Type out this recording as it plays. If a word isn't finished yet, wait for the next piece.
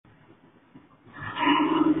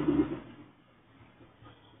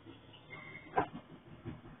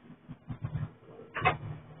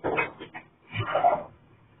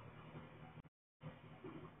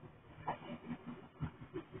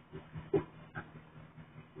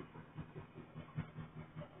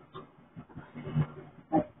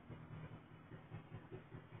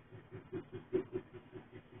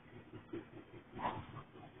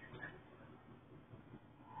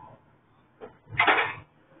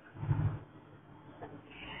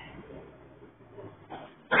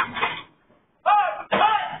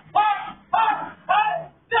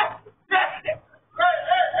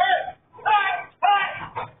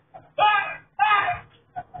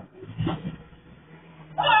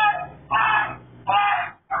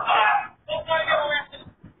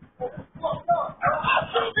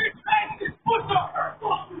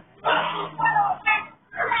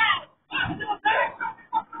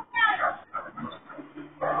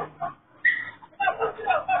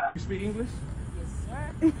You speak English?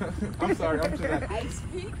 Yes, sir. I'm sorry, I'm just asking. I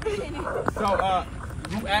speak English. So,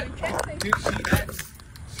 did she ask?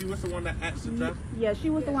 She was the one that asked the driver? Yeah, she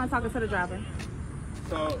was the one talking to the driver.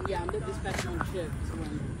 So, Yeah, I'm the dispatcher on shift.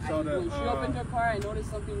 So So when she opened her car, I noticed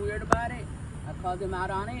something weird about it. I called him out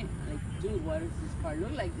on it. Like, dude, why does this car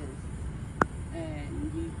look like this?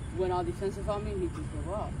 And he went all defensive on me. He just drove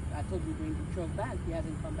off. I told you bring the truck back. He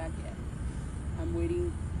hasn't come back yet. I'm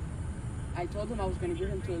waiting. I told him I was going to give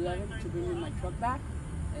him to 11 to bring me my truck back.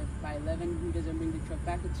 If by 11 he doesn't bring the truck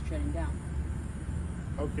back, it's shutting down.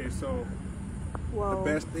 okay, so Whoa.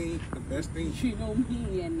 the best thing. You know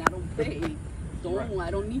me, and I don't play. I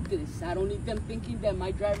don't need this. I don't need them thinking that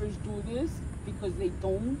my drivers do this because they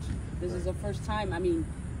don't. This is the first time. I mean,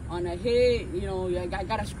 on a hit, you know, I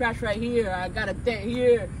got a scratch right here. I got a dent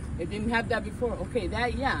here. They didn't have that before. Okay,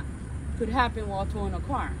 that, yeah, could happen while towing a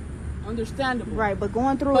car. Understandable. Right, but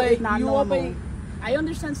going through it is not normal. I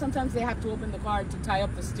understand sometimes they have to open the car to tie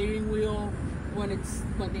up the steering wheel when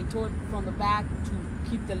they tow it from the back to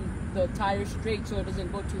keep the tire straight so it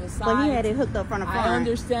doesn't go to the side. But he had it hooked up from the front. I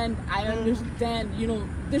understand. You know,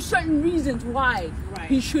 there's certain reasons why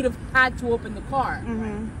he should have had to open the car.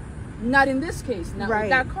 Not in this case. Not with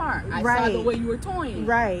that car. I saw the way you were towing.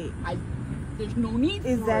 Right. There's no need for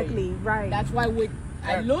it. Exactly. Right. That's why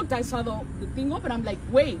I looked. I saw the thing open. I'm like,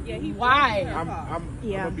 wait, why? I'm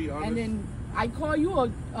gonna be honest. And then I call you.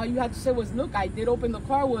 All you had to say was, look, I did open the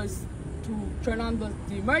car was to turn on the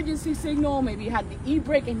emergency signal. Maybe he had the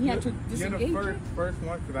e-brake and he had to disengage. You're the first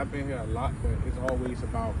one, because I've been here a lot, but it's always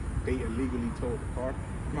about they illegally towed the car.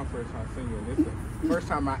 It's my first time seeing you. This is the first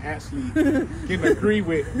time I actually can agree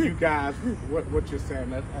with you guys what you're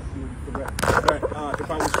saying. That's absolutely correct. But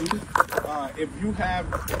if I was you, if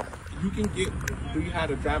you can get, do you have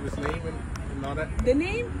the driver's name and all that? The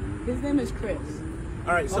name? His name is Chris.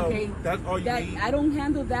 All right, so that's all you need. I don't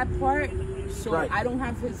handle that part, so Right. I don't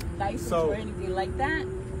have his license or anything like that.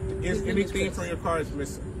 Is anything from your car is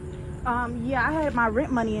missing? Yeah, I had my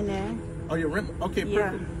rent money in there. Oh, your rent? Okay,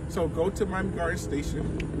 perfect. So go to Miami Gardens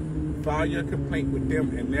Station, file your complaint with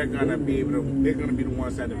them, and they're gonna be the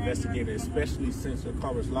ones that investigate it, especially since your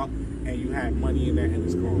car was locked and you had money in there and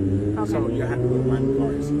it's gone. Okay. So you have to go to Miami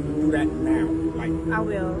Gardens. Do that now, like I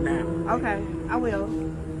will. now. Okay, I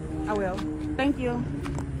will. Thank you.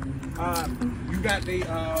 You got the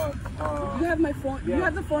You have my phone. Yeah. You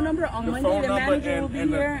have the phone number on The Monday. phone The number manager will be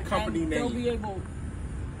and the here, company and they'll name. be able.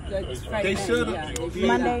 They should have.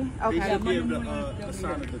 Monday? Okay. They should Monday give morning, the they'll be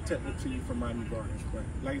sign here. of detective to you from Miami Gardens. But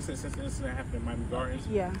like I said, since the incident happened in Miami Gardens,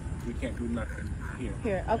 Yeah. we can't do nothing here.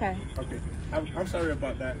 Here. Okay. Okay. I'm sorry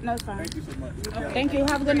about that. No, it's fine. Thank you so much. Thank you.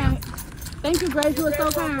 Have a good night. Thank you, Grace. You were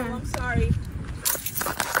so kind. I'm sorry.